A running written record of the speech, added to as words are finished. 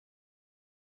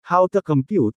How to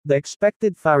compute the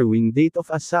expected farrowing date of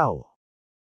a sow.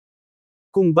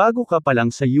 Kung bago ka pa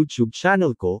lang sa YouTube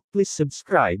channel ko, please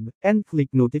subscribe, and click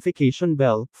notification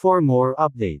bell, for more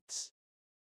updates.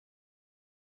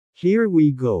 Here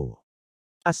we go.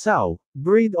 A sow,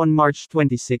 bred on March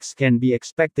 26 can be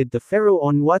expected to farrow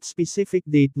on what specific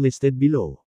date listed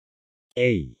below?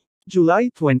 A. July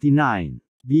 29.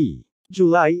 B.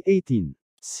 July 18.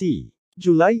 C.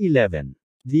 July 11.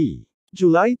 D.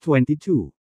 July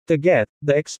 22. To get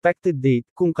the expected date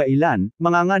kung kailan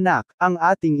manganganak ang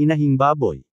ating inahing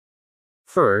baboy.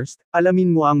 First,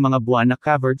 alamin mo ang mga buwan na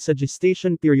covered sa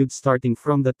gestation period starting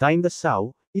from the time the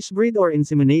sow is bred or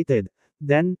inseminated,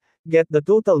 then, get the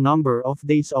total number of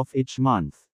days of each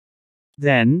month.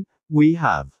 Then, we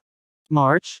have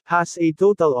March has a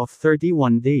total of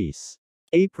 31 days.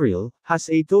 April has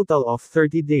a total of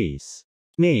 30 days.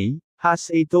 May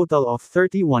has a total of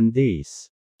 31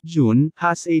 days. June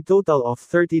has a total of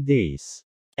 30 days.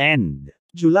 And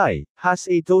July has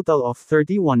a total of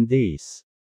 31 days.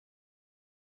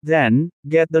 Then,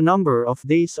 get the number of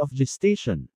days of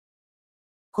gestation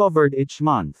covered each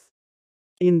month.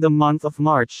 In the month of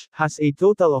March has a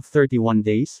total of 31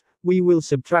 days, we will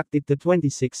subtract it to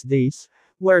 26 days,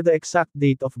 where the exact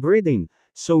date of breeding,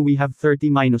 so we have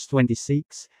 30 minus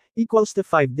 26, equals to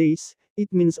 5 days, it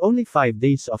means only 5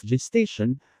 days of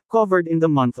gestation, covered in the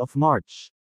month of March.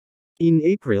 In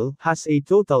April, has a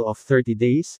total of 30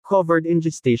 days, covered in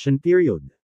gestation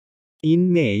period. In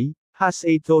May, has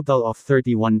a total of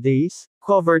 31 days,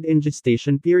 covered in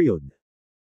gestation period.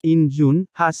 In June,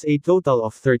 has a total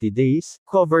of 30 days,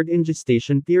 covered in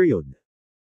gestation period.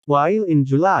 While in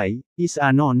July, is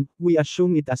anon, we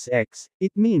assume it as X,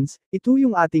 it means, ito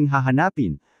yung ating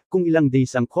hahanapin, kung ilang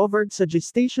days ang covered sa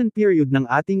gestation period ng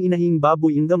ating inahing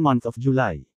baboy in the month of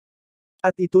July.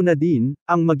 At ito na din,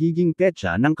 ang magiging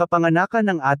petsa ng kapanganakan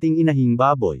ng ating inahing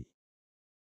baboy.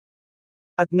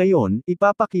 At ngayon,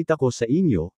 ipapakita ko sa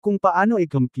inyo, kung paano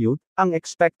i-compute, ang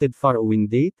expected farrowing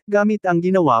date, gamit ang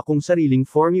ginawa kong sariling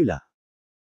formula.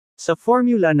 Sa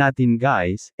formula natin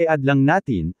guys, e-add lang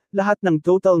natin, lahat ng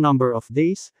total number of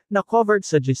days, na covered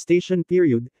sa gestation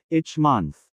period, each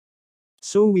month.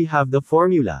 So we have the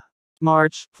formula.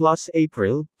 March, plus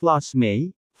April, plus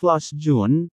May, plus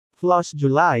June, plus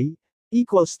July,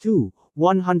 equals to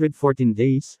 114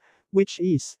 days, which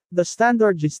is the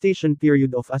standard gestation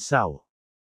period of a sow.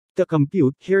 To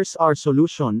compute, here's our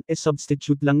solution,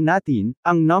 substitute lang natin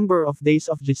ang number of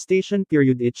days of gestation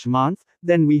period each month,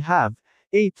 then we have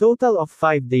a total of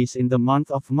 5 days in the month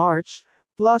of March,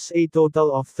 plus a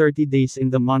total of 30 days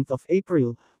in the month of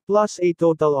April, plus a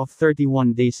total of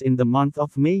 31 days in the month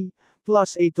of May,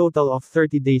 plus a total of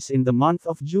 30 days in the month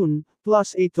of June,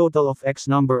 plus a total of X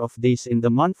number of days in the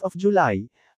month of July,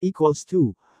 equals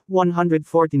to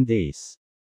 114 days.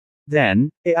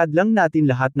 Then, e-add lang natin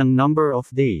lahat ng number of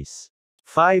days.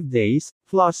 5 days,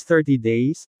 plus 30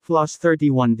 days, plus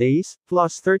 31 days,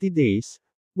 plus 30 days,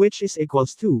 which is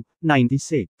equals to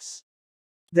 96.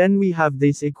 Then we have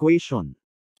this equation.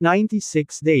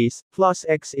 96 days, plus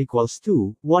X equals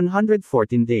to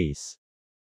 114 days.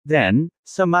 Then,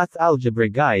 sa math algebra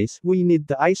guys, we need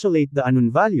to isolate the unknown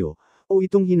value, o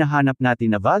itong hinahanap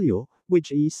natin na value,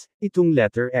 which is, itong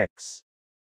letter X.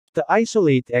 To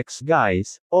isolate X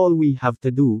guys, all we have to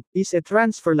do, is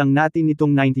transfer lang natin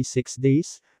itong 96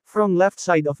 days, from left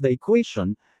side of the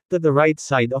equation, to the right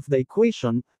side of the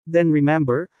equation, then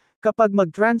remember, kapag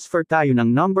mag-transfer tayo ng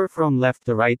number from left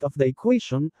to right of the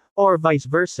equation, or vice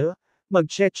versa,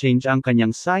 mag-change ang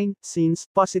kanyang sign, since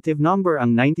positive number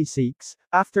ang 96,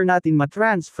 after natin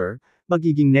ma-transfer,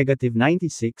 magiging negative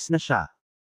 96 na siya.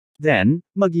 Then,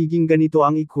 magiging ganito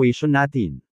ang equation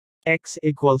natin. X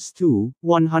equals to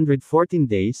 114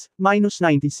 days, minus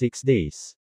 96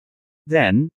 days.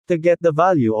 Then, to get the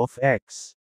value of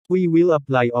X, we will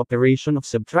apply operation of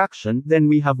subtraction, then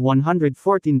we have 114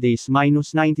 days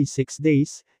minus 96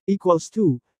 days, equals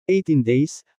to 18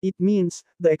 days, it means,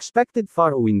 the expected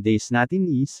farrowing days natin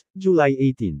is, July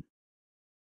 18.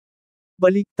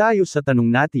 Balik tayo sa tanong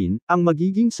natin, ang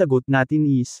magiging sagot natin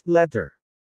is, letter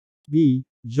B,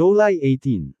 July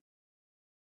 18.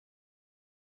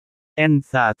 And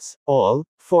that's all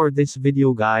for this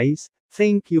video guys,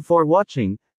 thank you for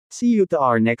watching, see you to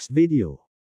our next video.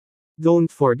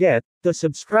 Don't forget to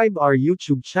subscribe our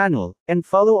YouTube channel, and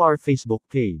follow our Facebook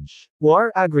page,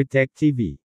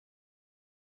 WAR-AGRITECH-TV.